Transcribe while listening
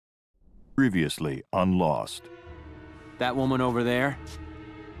Previously on Lost. That woman over there?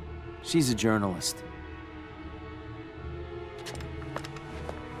 She's a journalist.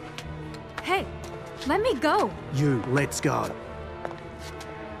 Hey, let me go! Let's go.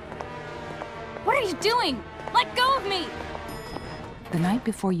 What are you doing? Let go of me! The night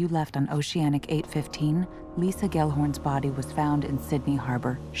before you left on Oceanic 815, Lisa Gellhorn's body was found in Sydney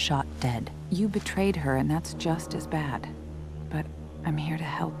Harbor, shot dead. You betrayed her, and that's just as bad. But I'm here to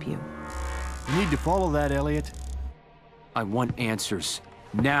help you. You need to follow that, Elliot. I want answers.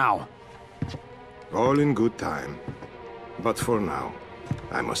 Now! All in good time. But for now,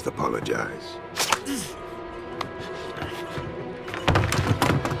 I must apologize.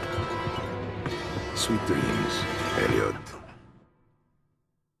 Sweet dreams, Elliot.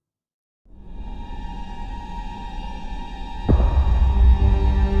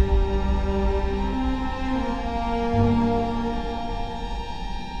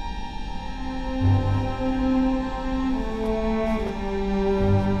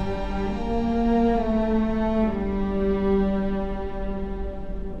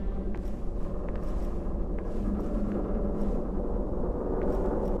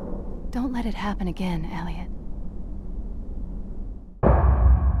 Don't let it happen again, Elliot.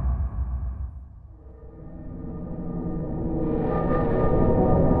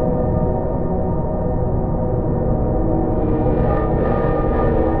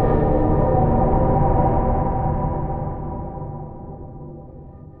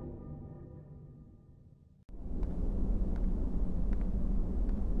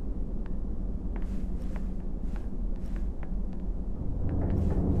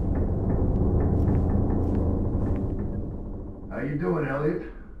 How you doing, Elliot?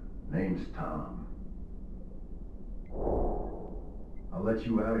 Name's Tom. I'll let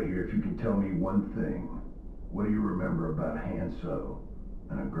you out of here if you can tell me one thing. What do you remember about Hanso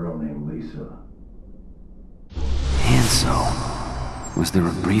and a girl named Lisa? Hanso? Was there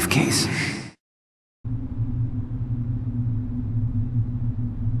a briefcase?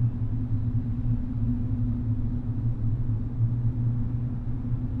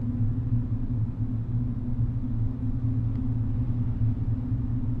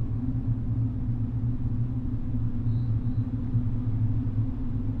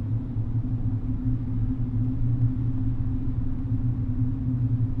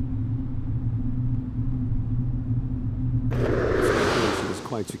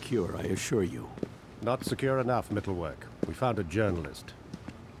 Quite secure, I assure you. Not secure enough, Middlework. We found a journalist.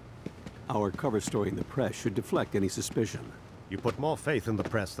 Our cover story in the press should deflect any suspicion. You put more faith in the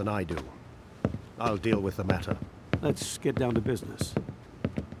press than I do. I'll deal with the matter. Let's get down to business.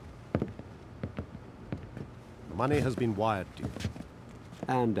 The money has been wired to you.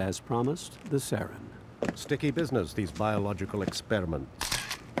 And as promised, the Saren. Sticky business, these biological experiments.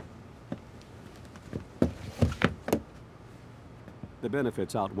 The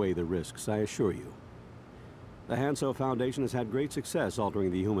benefits outweigh the risks, I assure you. The Hanso Foundation has had great success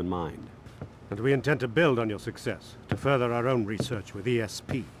altering the human mind. And we intend to build on your success, to further our own research with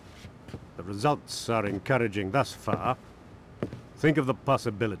ESP. The results are encouraging thus far. Think of the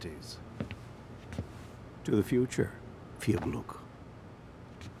possibilities. To the future, viel Glück.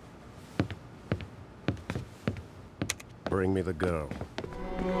 Bring me the girl.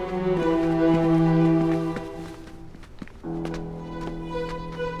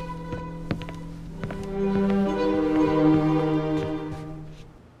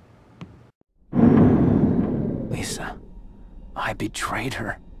 Lisa, I betrayed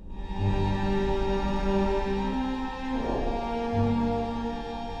her.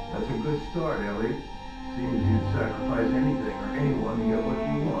 That's a good start, Elliot. Seems you'd sacrifice anything or anyone to get what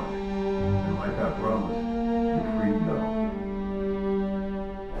you want. And like I promised, you're free to go.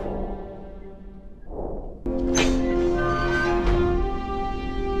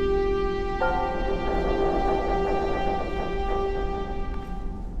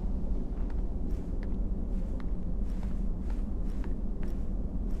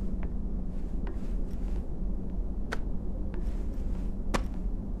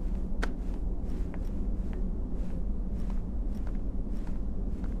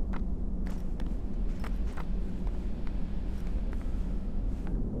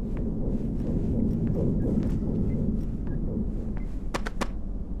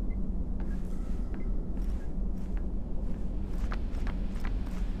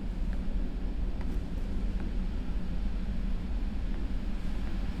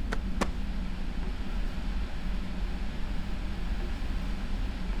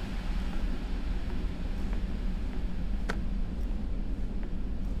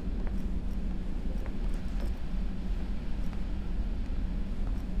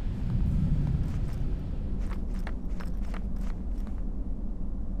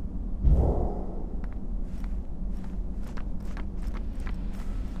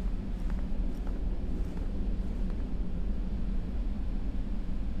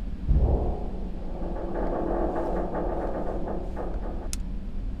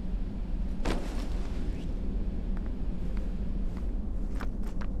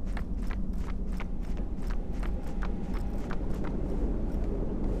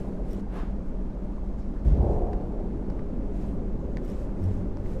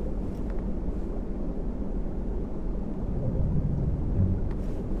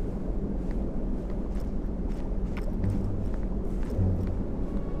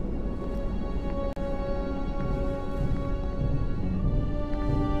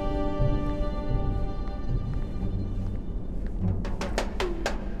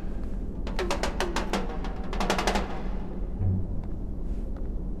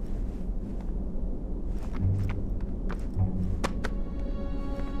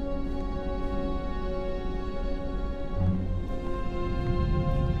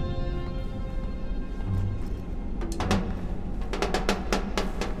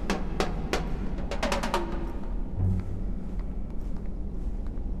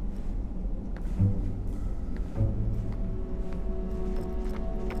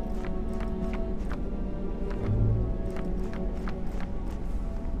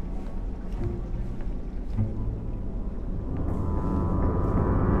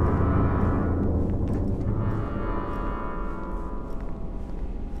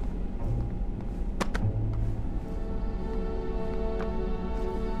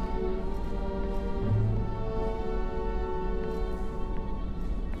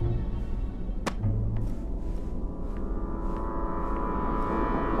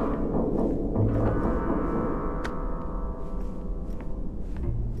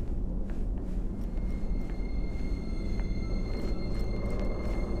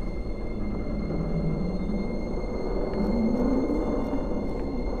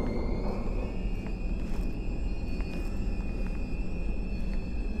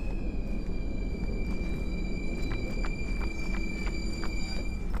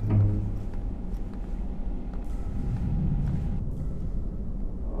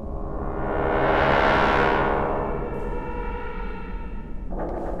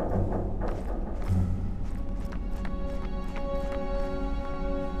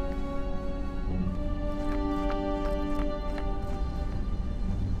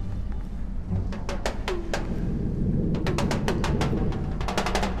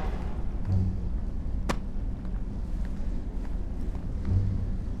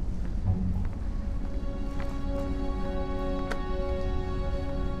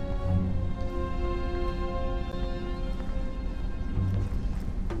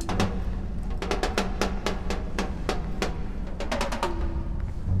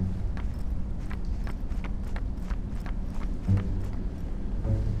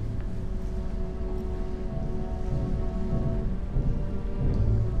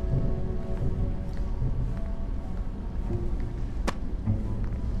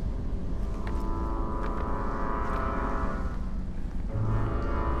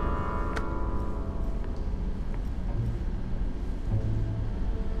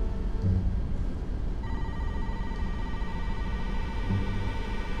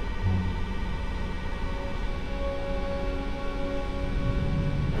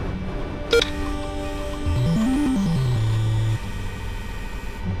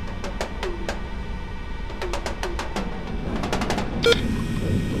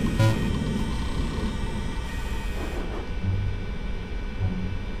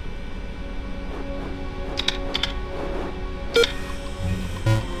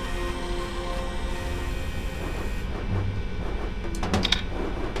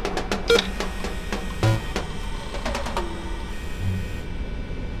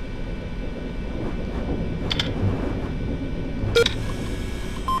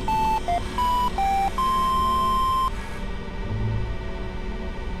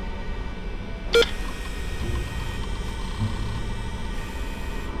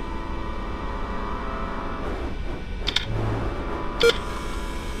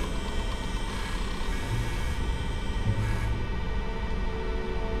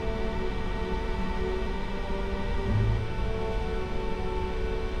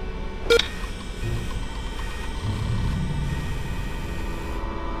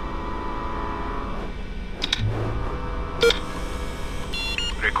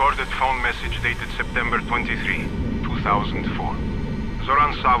 Recorded phone message dated September 23, 2004.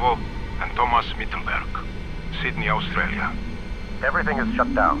 Zoran Savo and Thomas Mittelberg, Sydney, Australia. Everything is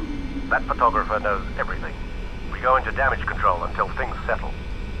shut down. That photographer knows everything. We go into damage control until things settle.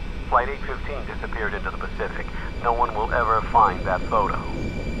 Flight 815 disappeared into the Pacific. No one will ever find that photo.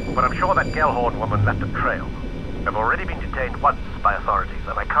 But I'm sure that Gellhorn woman left a trail. I've already been detained once by authorities,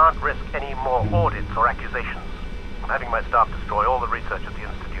 and I can't risk any more audits or accusations. I'm having my staff destroy all the research at the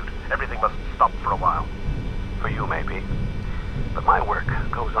Institute. Everything must stop for a while. For you, maybe. But my work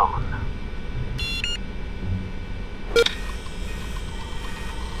goes on.